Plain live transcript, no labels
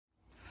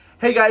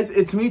Hey guys,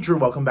 it's me, Drew.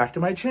 Welcome back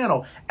to my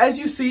channel. As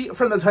you see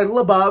from the title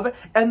above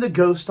and the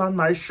ghost on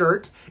my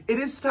shirt, it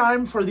is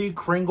time for the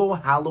Kringle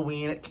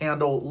Halloween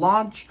Candle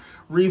Launch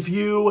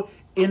review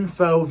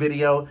info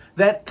video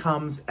that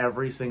comes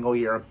every single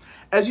year.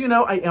 As you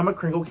know, I am a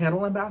Kringle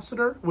Candle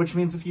Ambassador, which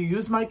means if you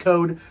use my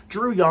code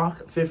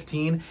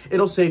DrewYauch15,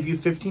 it'll save you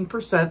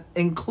 15%,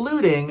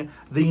 including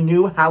the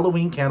new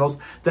Halloween candles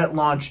that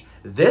launch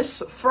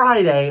this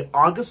Friday,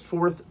 August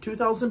 4th,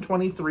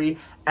 2023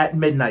 at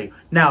midnight.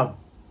 Now,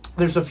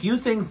 there's a few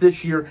things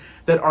this year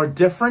that are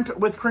different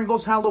with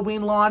Kringle's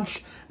Halloween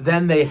launch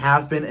than they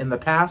have been in the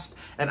past,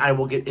 and I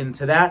will get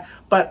into that.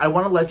 But I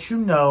want to let you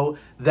know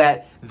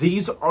that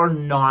these are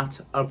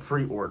not a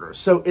pre-order.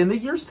 So in the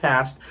years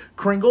past,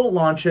 Kringle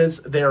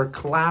launches their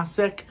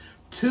classic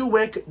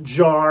 2-wick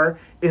jar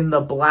in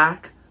the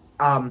black,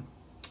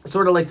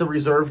 sort of like the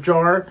reserve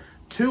jar,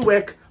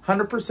 2-wick,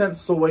 100%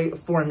 soy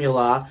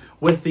formula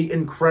with the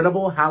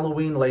incredible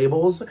Halloween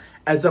labels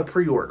as a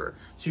pre-order.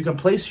 So you can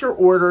place your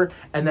order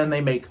and then they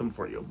make them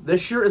for you.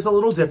 This year is a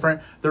little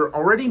different. They're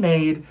already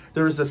made.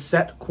 There is a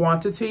set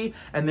quantity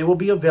and they will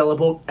be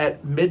available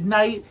at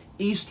midnight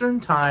Eastern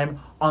time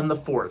on the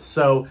 4th.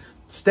 So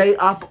stay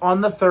up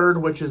on the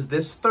 3rd, which is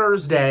this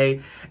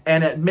Thursday,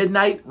 and at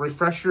midnight,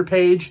 refresh your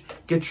page,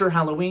 get your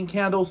Halloween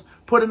candles,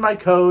 put in my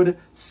code,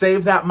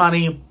 save that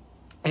money,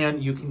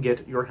 and you can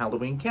get your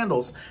Halloween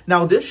candles.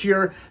 Now this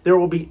year, there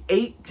will be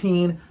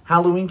 18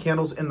 Halloween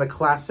candles in the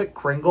classic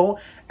Kringle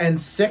and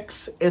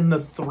 6 in the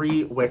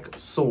 3-wick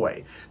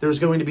soy. There's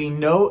going to be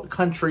no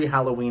country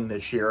Halloween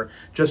this year,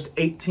 just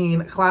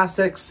 18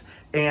 classics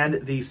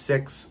and the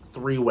 6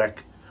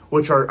 3-wick,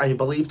 which are, I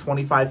believe,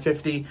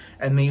 $25.50,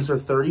 and these are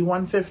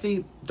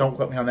 $31.50. Don't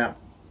quote me on that.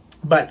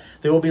 But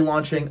they will be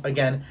launching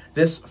again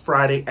this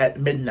Friday at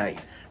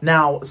midnight.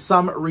 Now,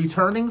 some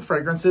returning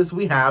fragrances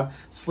we have: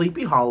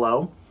 Sleepy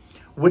Hollow,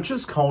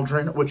 Witch's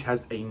Cauldron, which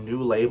has a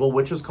new label.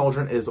 Witch's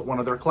Cauldron is one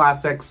of their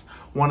classics,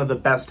 one of the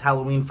best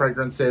Halloween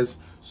fragrances,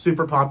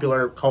 super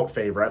popular, cult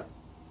favorite.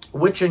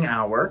 Witching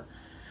Hour,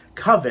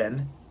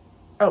 Coven,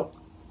 oh,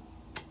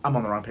 I'm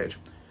on the wrong page.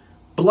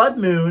 Blood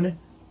Moon,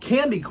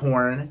 Candy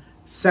Corn,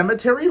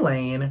 Cemetery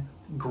Lane,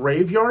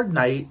 Graveyard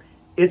Night,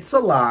 It's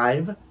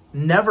Alive,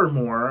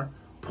 Nevermore,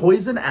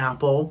 Poison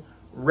Apple,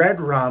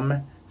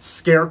 Redrum,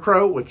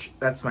 Scarecrow, which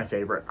that's my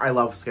favorite. I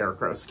love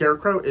Scarecrow.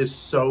 Scarecrow is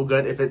so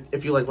good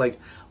if you like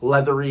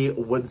leathery,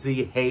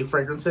 woodsy hay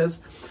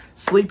fragrances.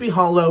 Sleepy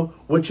Hollow,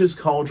 Witch's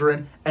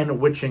Cauldron,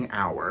 and Witching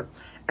Hour.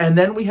 And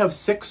then we have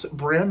 6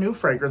 brand new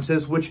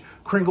fragrances, which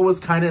Kringle was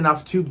kind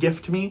enough to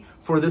gift me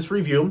for this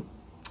review.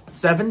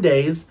 7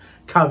 Days,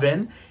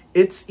 Coven,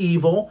 It's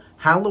Evil,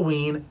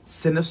 Halloween,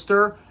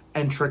 Sinister,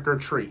 and Trick or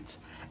Treat.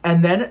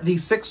 And then the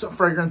 6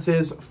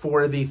 fragrances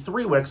for the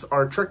 3 wicks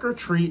are Trick or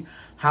Treat,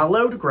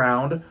 Hallowed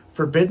Ground,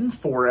 Forbidden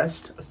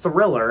Forest,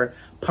 Thriller,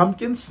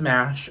 Pumpkin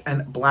Smash,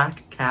 and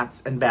Black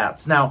Cats and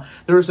Bats. Now,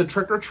 there is a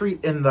Trick or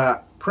Treat in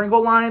the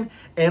Kringle line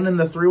and in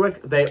the 3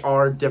 wick. They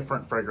are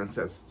different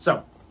fragrances.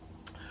 So,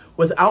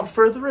 without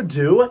further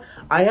ado,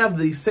 I have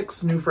the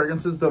 6 new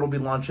fragrances that will be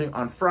launching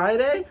on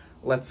Friday.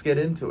 Let's get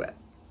into it.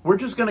 We're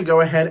just going to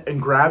go ahead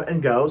and grab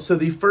and go. So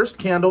the first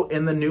candle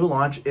in the new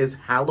launch is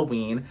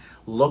Halloween.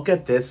 Look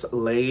at this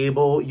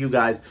label, you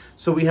guys.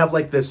 So we have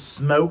like this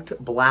smoked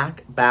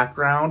black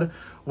background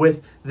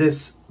with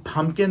this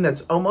pumpkin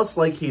that's almost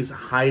like he's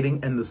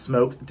hiding in the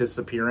smoke,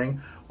 disappearing,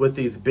 with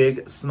these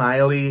big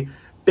smiley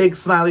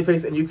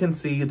face. And you can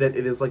see that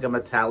it is like a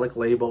metallic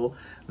label.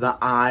 The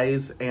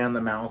eyes and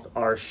the mouth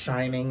are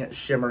shining,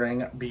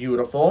 shimmering,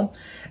 beautiful.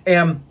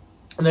 And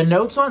the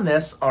notes on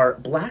this are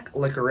black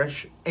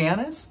licorice,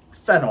 anise,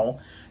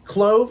 fennel,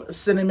 clove,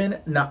 cinnamon,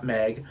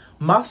 nutmeg,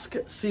 musk,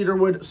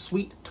 cedarwood,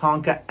 sweet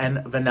tonka,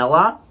 and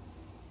vanilla.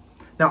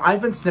 Now,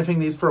 I've been sniffing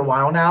these for a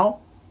while now,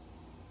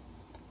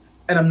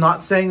 and I'm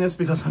not saying this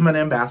because I'm an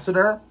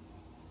ambassador.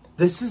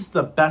 This is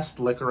the best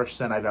licorice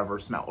scent I've ever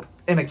smelled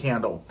in a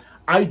candle.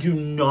 I do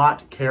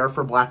not care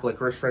for black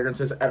licorice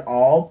fragrances at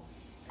all,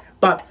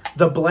 but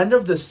the blend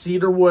of the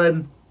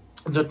cedarwood,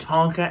 the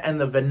tonka, and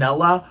the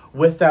vanilla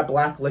with that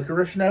black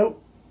licorice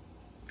note,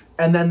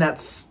 and then that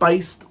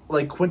spiced,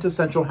 like,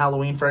 quintessential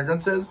Halloween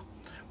fragrances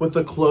with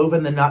the clove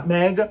and the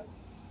nutmeg.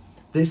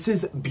 This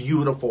is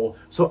beautiful.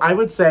 So I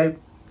would say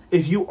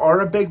if you are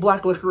a big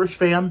black licorice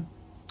fan,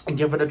 and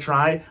give it a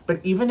try. But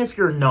even if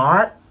you're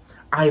not,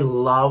 I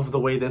love the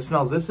way this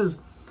smells.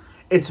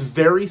 It's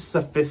very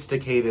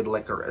sophisticated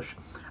licorice.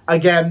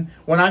 Again,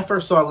 when I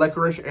first saw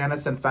licorice,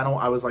 anise, and fennel,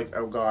 I was like,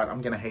 oh God,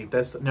 I'm going to hate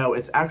this. No,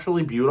 it's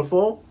actually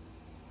beautiful.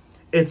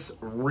 It's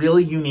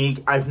really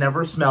unique. I've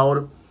never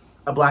smelled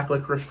a black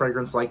licorice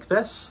fragrance like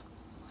this.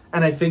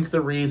 And I think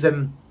the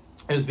reason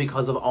is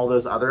because of all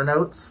those other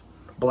notes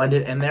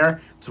blended in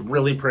there. It's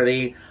really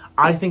pretty.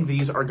 I think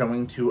these are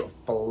going to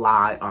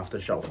fly off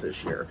the shelf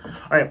this year.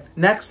 All right,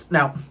 next.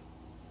 Now,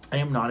 I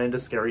am not into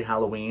scary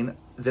Halloween.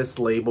 This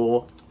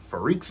label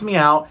freaks me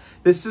out.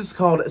 This is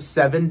called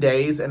 7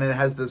 Days, and it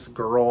has this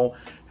girl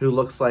who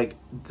looks like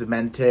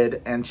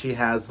demented, and she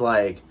has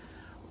like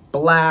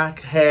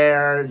black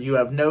hair. You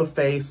have no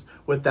face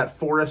with that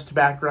forest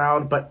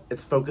background, but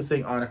it's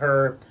focusing on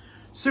her.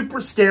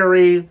 Super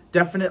scary.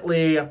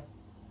 Definitely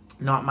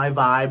not my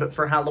vibe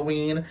for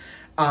Halloween.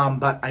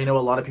 But I know a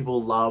lot of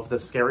people love the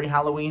scary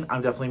Halloween.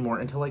 I'm definitely more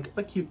into like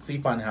the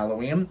cutesy fun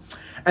Halloween.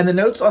 And the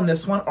notes on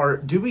this one are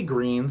dewy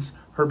greens,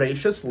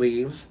 herbaceous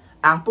leaves,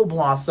 apple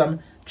blossom,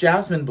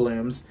 jasmine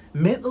blooms,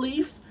 mint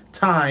leaf,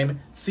 thyme,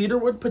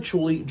 cedarwood,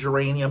 patchouli,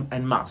 geranium,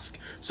 and musk.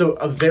 So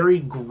a very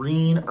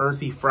green,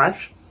 earthy,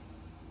 fresh.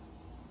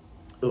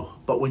 Ugh.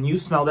 But when you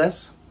smell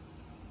this,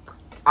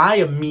 I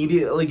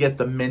immediately get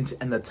the mint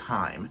and the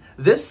thyme.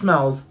 This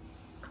smells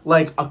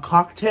like a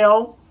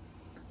cocktail,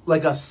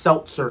 like a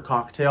seltzer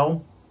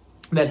cocktail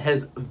that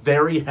has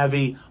very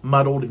heavy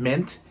muddled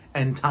mint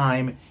and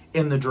thyme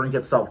in the drink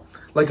itself.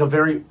 Like a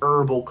very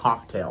herbal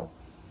cocktail.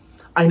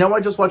 I know I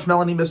just watched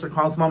Melanie, Mr.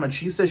 Kong's mom, and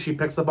she says she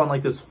picks up on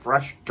like this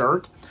fresh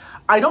dirt.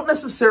 I don't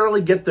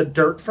necessarily get the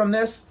dirt from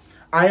this.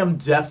 I am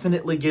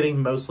definitely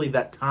getting mostly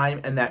that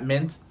thyme and that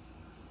mint.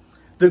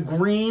 The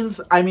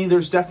greens, I mean,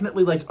 there's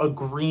definitely like a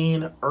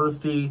green,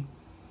 earthy,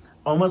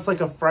 almost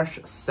like a fresh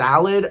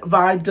salad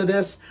vibe to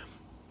this.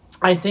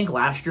 I think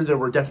last year there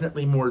were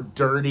definitely more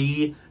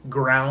dirty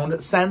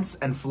ground scents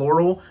and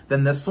floral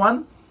than this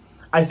one.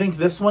 I think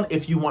this one,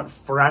 if you want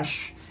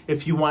fresh,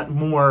 if you want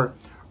more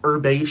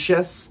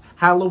herbaceous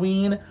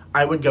Halloween,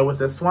 I would go with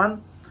this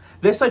one.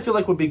 This I feel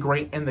like would be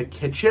great in the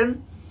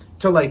kitchen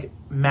to like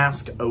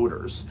mask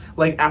odors.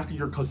 Like after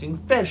you're cooking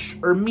fish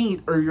or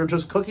meat, or you're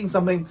just cooking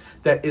something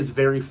that is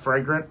very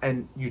fragrant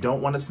and you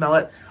don't want to smell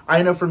it.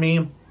 I know for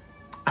me,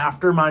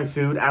 after my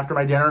food, after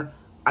my dinner,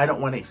 I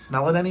don't want to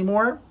smell it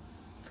anymore.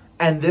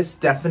 And this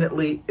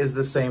definitely is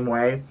the same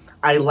way.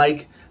 I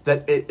like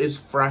that it is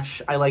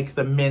fresh. I like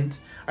the mint.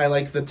 I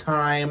like the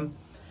thyme.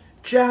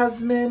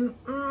 Jasmine,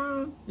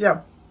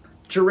 yeah.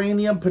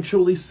 Geranium,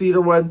 patchouli,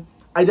 cedarwood.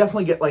 I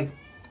definitely get like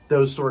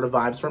those sort of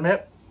vibes from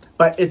it.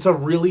 But it's a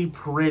really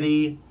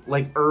pretty,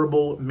 like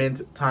herbal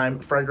mint thyme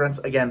fragrance.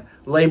 Again,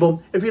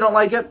 labeled. If you don't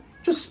like it,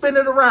 just spin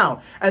it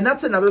around. And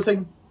that's another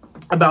thing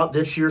about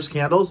this year's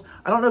candles.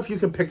 I don't know if you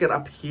can pick it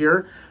up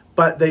here,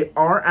 but they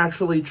are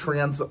actually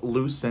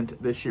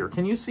translucent this year.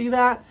 Can you see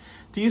that?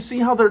 Do you see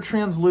how they're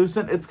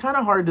translucent? It's kind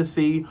of hard to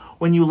see.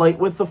 When you light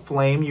with the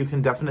flame, you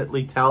can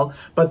definitely tell,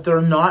 but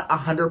they're not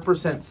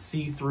 100%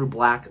 see-through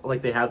black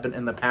like they have been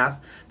in the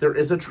past. There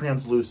is a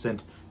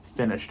translucent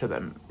finish to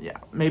them. Yeah,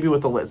 maybe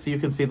with the lid. So you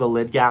can see the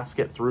lid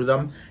gasket through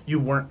them. You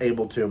weren't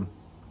able to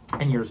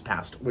in years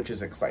past, which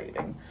is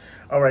exciting.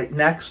 All right,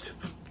 next,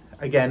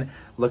 again,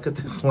 look at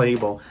this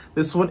label.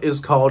 This one is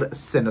called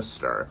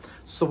Sinister.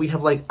 So we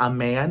have like a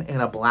man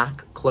in a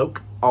black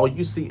cloak. All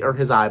you see are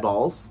his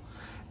eyeballs.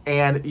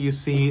 And you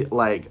see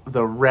like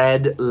the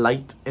red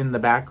light in the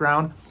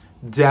background.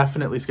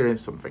 Definitely scary.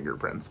 Some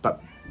fingerprints,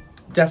 but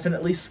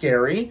definitely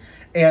scary.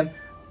 And,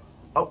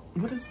 oh,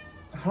 what is,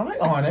 hi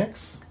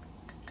Onyx.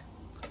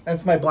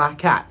 That's my black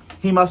cat.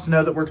 He must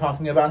know that we're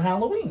talking about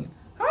Halloween.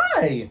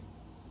 Hi.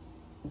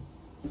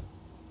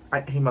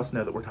 He must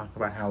know that we're talking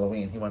about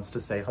Halloween. He wants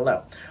to say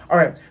hello. All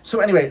right. So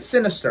anyway,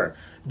 Sinister.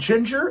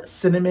 Ginger,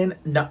 cinnamon,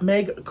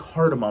 nutmeg,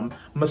 cardamom,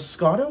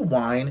 Moscato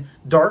wine,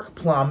 dark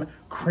plum,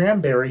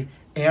 cranberry,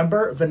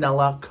 amber,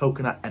 vanilla,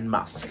 coconut, and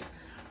musk.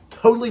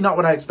 Totally not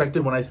what I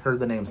expected when I heard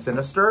the name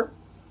Sinister.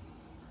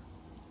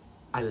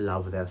 I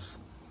love this.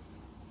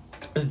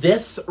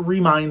 This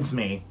reminds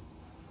me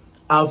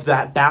of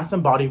that Bath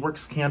 & Body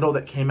Works candle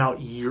that came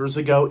out years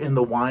ago in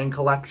the wine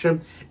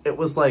collection. It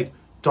was like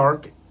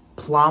dark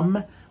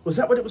plum. Was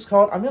that what it was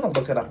called? I'm going to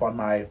look it up on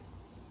my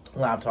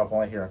laptop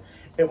while I hear it.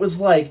 It was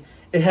like,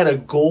 it had a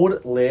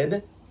gold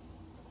lid.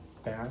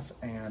 Bath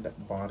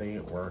 & Body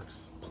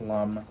Works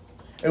plum.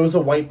 It was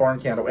a white barn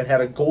candle. It had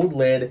a gold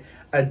lid,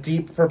 a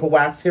deep purple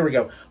wax. Here we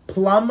go.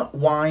 Plum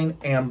wine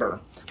amber.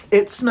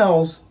 It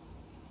smells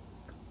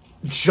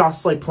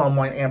just like plum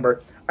wine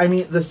amber. I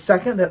mean, the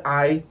second that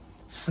I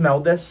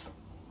smelled this,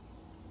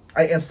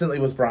 I instantly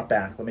was brought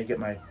back. Let me get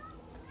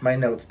my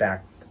notes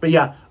back. But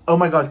yeah, oh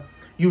my God.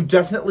 You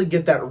definitely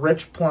get that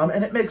rich plum,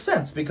 and it makes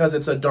sense because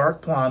it's a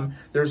dark plum.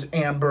 There's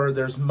amber,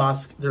 there's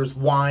musk, there's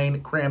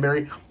wine,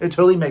 cranberry. It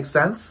totally makes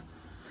sense.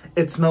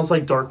 It smells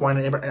like dark wine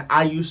and amber, and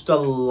I used to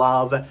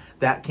love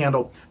that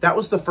candle. That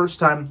was the first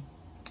time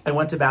I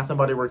went to Bath &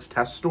 Body Works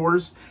test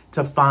stores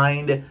to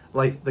find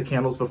like the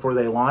candles before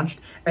they launched.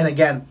 And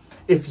again,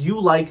 if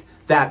you like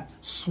that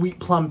sweet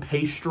plum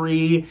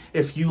pastry,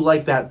 if you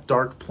like that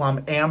dark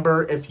plum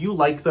amber, if you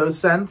like those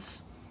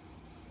scents,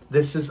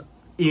 this is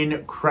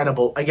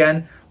incredible.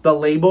 Again, the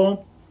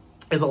label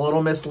is a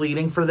little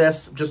misleading for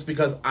this just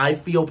because I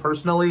feel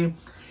personally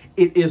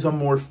it is a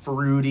more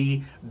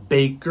fruity,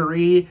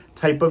 bakery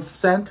type of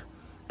scent.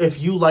 If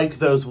you like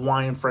those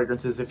wine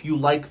fragrances, if you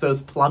like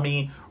those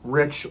plummy,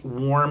 rich,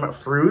 warm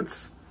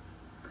fruits,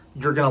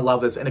 you're going to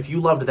love this. And if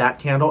you loved that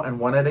candle and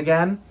want it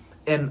again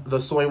in the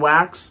soy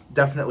wax,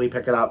 definitely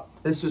pick it up.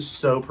 This is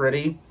so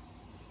pretty.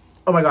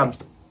 Oh my God.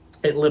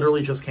 It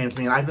literally just came to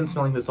me, and I've been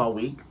smelling this all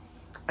week.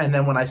 And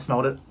then when I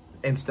smelled it,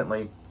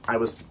 instantly,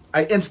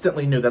 I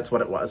instantly knew that's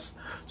what it was.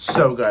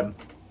 So good.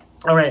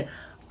 All right.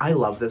 I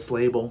love this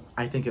label.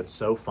 I think it's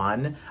so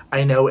fun.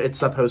 I know it's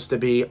supposed to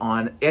be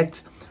on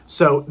It.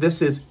 So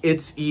this is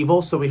It's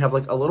Evil. So we have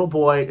like a little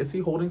boy. Is he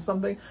holding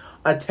something?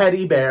 A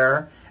teddy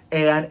bear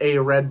and a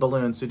red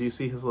balloon. So do you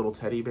see his little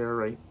teddy bear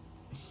right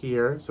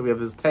here? So we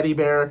have his teddy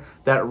bear,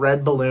 that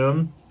red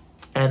balloon,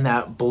 and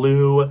that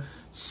blue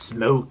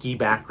smoky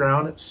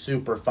background.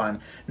 Super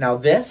fun. Now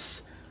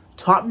this,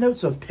 top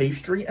notes of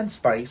pastry and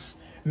spice,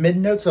 mid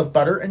notes of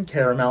butter and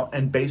caramel,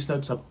 and base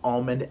notes of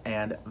almond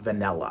and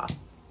vanilla.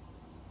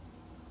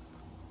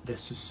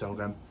 This is so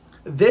good.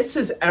 This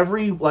is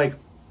every, like,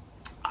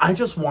 I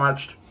just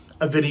watched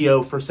a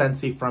video for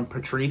Scentsy from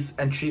Patrice,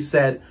 and she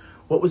said,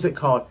 what was it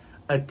called?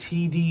 A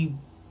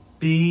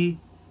TDB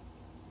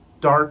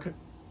Dark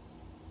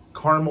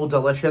Caramel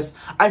Delicious.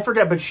 I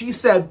forget, but she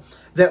said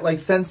that, like,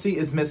 Scentsy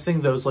is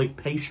missing those, like,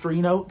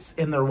 pastry notes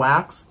in their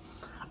wax.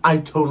 I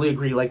totally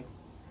agree. Like,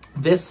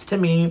 this, to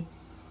me,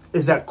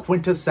 is that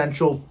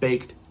quintessential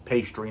baked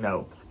pastry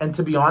note. And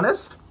to be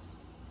honest,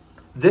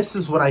 this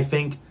is what I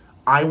think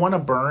I want to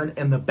burn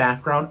in the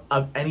background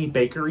of any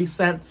bakery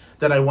scent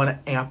that I want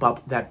to amp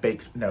up that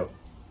baked note.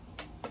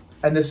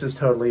 And this is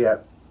totally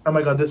it. Oh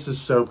my God, this is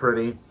so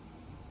pretty.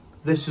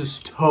 This is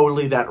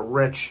totally that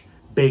rich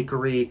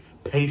bakery,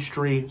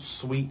 pastry,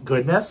 sweet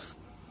goodness.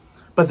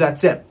 But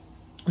that's it.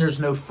 There's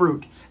no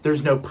fruit.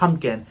 There's no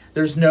pumpkin.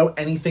 There's no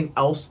anything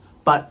else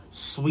but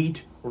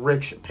sweet,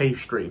 rich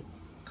pastry.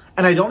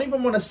 And I don't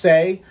even want to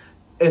say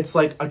it's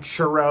like a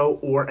churro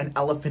or an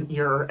elephant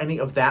ear or any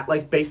of that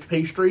like baked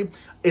pastry.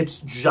 It's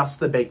just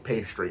the baked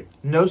pastry.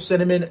 No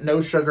cinnamon,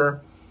 no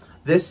sugar.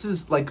 This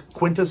is like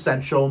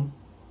quintessential.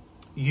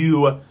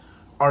 You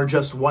are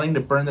just wanting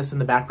to burn this in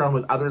the background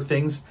with other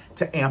things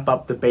to amp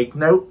up the baked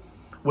note,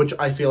 which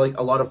I feel like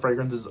a lot of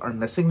fragrances are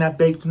missing that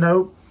baked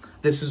note.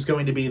 This is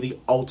going to be the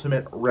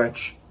ultimate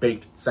rich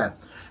baked scent.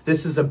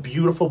 This is a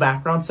beautiful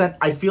background scent.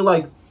 I feel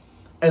like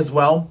as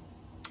well,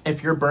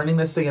 if you're burning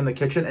this thing in the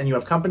kitchen and you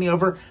have company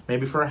over,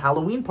 maybe for a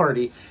Halloween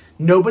party,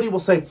 nobody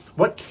will say,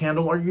 what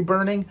candle are you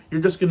burning?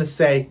 You're just going to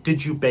say,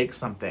 did you bake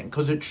something?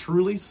 Because it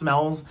truly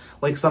smells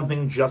like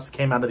something just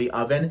came out of the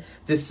oven.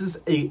 This is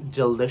a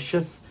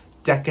delicious,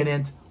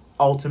 decadent,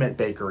 ultimate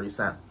bakery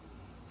scent.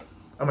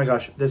 Oh my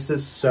gosh, this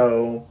is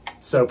so,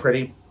 so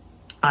pretty.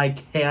 I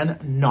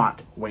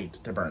cannot wait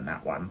to burn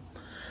that one.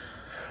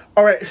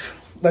 All right,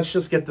 let's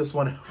just get this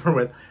one over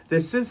with.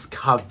 This is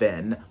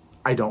Coven.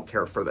 I don't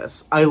care for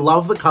this. I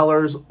love the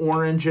colors.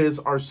 Oranges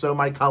are so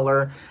my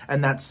color.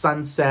 And that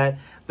sunset,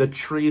 the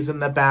trees in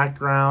the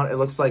background. It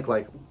looks like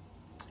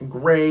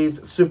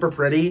graves. Super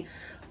pretty.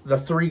 The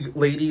three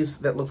ladies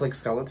that look like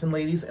skeleton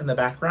ladies in the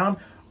background.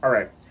 All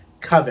right.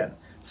 Coven.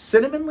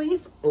 Cinnamon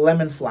leaf,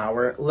 lemon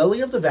flower,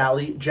 lily of the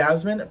valley,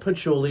 jasmine,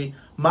 patchouli,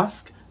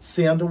 musk,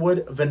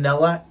 sandalwood,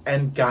 vanilla,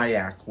 and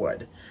Yauch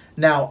wood.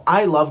 Now,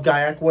 I love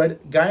Yauch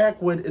wood.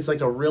 Yauch wood is like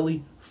a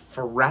really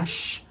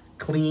fresh,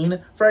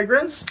 clean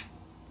fragrance.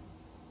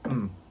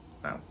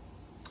 No.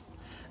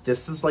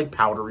 This is like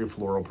powdery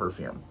floral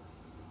perfume.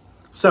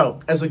 So,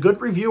 as a good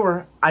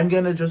reviewer, I'm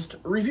going to just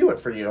review it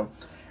for you.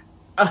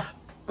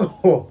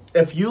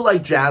 If you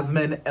like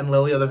jasmine and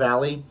lily of the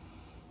valley,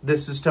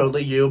 this is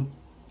totally you.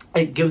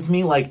 It gives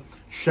me like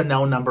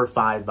Chanel No.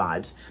 5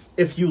 vibes.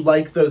 If you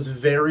like those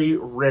very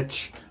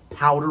rich,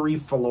 powdery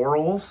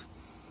florals,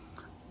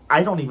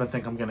 I don't even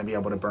think I'm going to be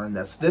able to burn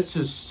this. This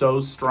is so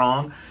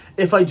strong.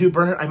 If I do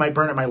burn it, I might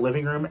burn it in my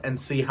living room and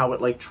see how it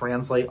like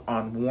translate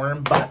on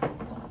warm. But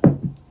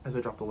as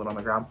I drop the lid on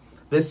the ground,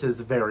 this is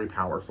very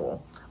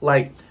powerful.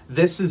 Like,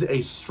 this is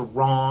a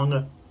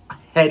strong,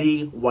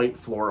 heady white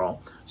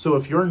floral. So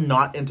if you're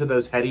not into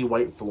those heady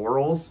white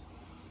florals,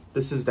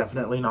 this is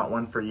definitely not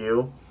one for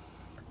you.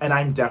 And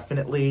I'm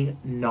definitely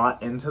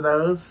not into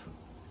those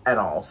at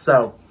all.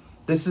 So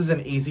this is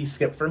an easy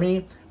skip for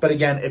me. But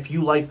again, if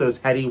you like those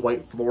heady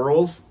white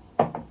florals,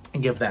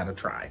 give that a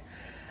try.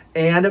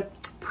 And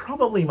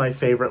probably my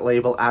favorite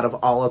label out of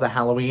all of the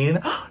Halloween,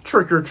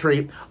 Trick or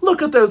Treat.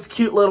 Look at those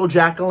cute little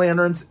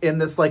jack-o'-lanterns in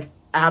this like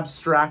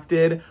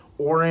abstracted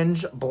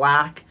orange,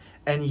 black,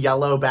 and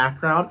yellow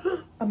background.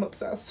 I'm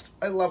obsessed.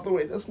 I love the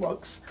way this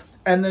looks.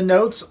 And the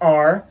notes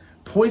are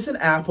poison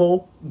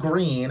apple,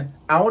 green,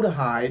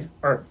 aldehyde,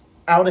 or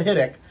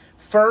aldehydic,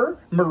 fir,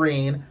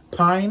 marine,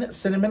 pine,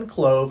 cinnamon,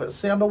 clove,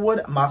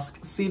 sandalwood, musk,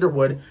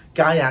 cedarwood,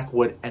 Yauch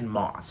wood, and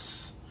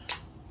moss.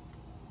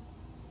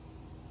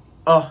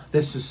 Oh,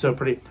 this is so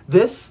pretty.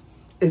 This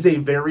is a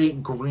very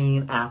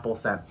green apple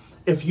scent.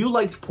 If you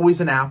liked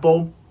poison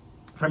apple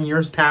from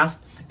years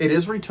past, it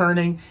is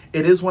returning.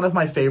 It is one of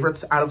my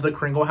favorites out of the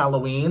Kringle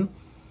Halloween.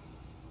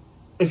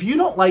 If you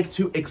don't like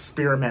to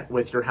experiment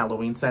with your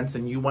Halloween scents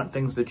and you want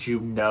things that you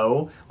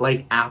know,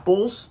 like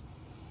apples,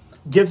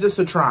 give this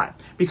a try.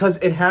 Because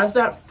it has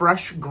that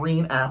fresh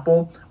green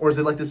apple, or as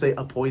they like to say,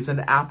 a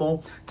poisoned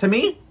apple. To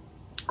me,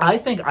 I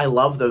think I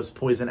love those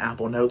poison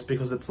apple notes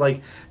because it's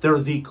like they're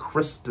the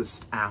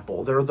crispest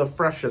apple. They're the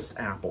freshest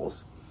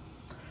apples.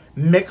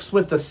 Mixed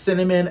with the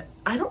cinnamon,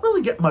 I don't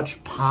really get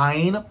much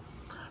pine,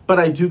 but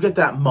I do get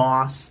that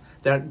moss,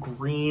 that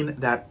green,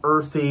 that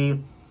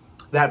earthy,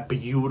 that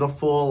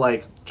beautiful,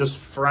 like, just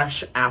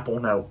fresh apple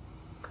note.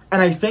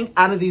 And I think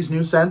out of these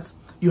new scents,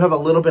 you have a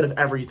little bit of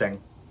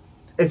everything.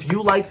 If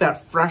you like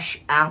that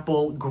fresh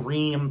apple,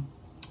 green,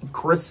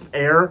 crisp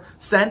air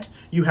scent,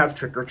 you have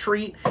Trick or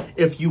Treat.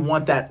 If you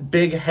want that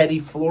big heady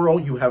floral,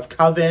 you have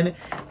Coven.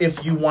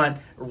 If you want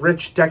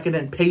rich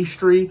decadent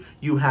pastry,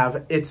 you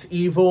have It's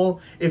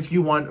Evil. If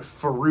you want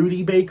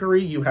fruity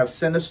bakery, you have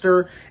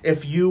Sinister.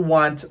 If you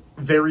want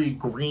very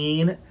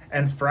green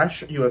and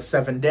fresh, you have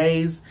 7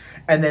 Days.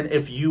 And then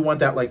if you want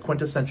that like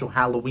quintessential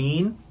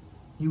Halloween,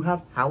 you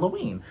have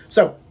Halloween.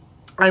 So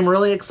I'm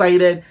really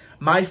excited.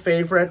 My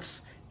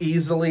favorites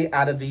easily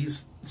out of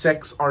these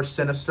 6 are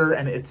Sinister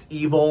and It's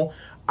Evil.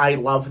 I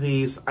love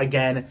these.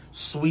 Again,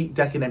 sweet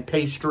decadent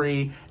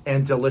pastry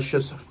and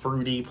delicious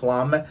fruity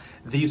plum.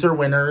 These are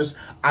winners.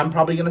 I'm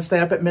probably going to stay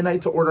up at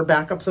midnight to order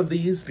backups of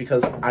these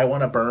because I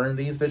want to burn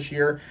these this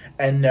year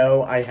and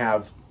know I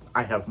have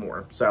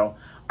more. So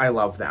I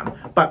love them.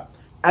 But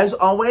as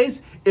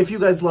always, if you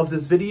guys love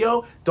this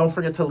video, don't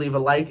forget to leave a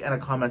like and a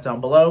comment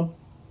down below.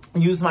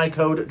 Use my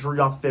code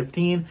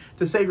DrewYauch15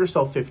 to save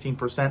yourself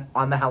 15%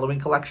 on the Halloween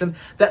collection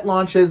that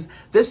launches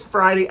this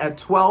Friday at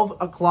 12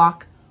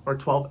 o'clock or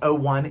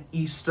 12:01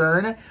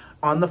 Eastern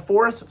on the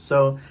 4th.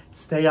 So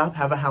stay up,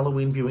 have a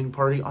Halloween viewing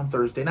party on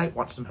Thursday night,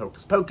 watch some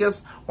Hocus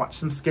Pocus, watch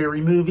some scary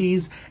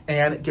movies,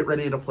 and get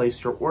ready to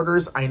place your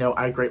orders. I know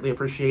I greatly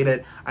appreciate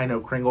it. I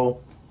know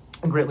Kringle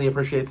greatly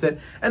appreciates it,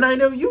 and I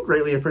know you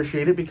greatly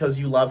appreciate it because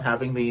you love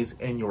having these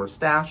in your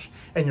stash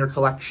and your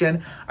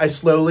collection. I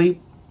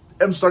slowly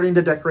am starting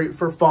to decorate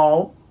for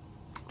fall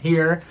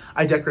here.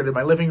 I decorated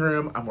my living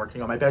room. I'm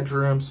working on my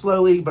bedroom.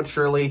 Slowly but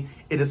surely,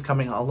 it is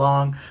coming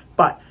along.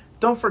 But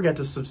don't forget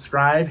to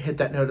subscribe, hit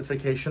that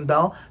notification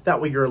bell.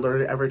 That way you're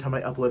alerted every time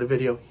I upload a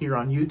video here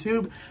on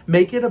YouTube.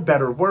 Make it a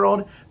better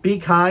world. Be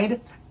kind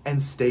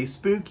and stay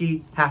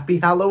spooky. Happy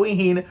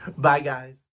Halloween. Bye, guys.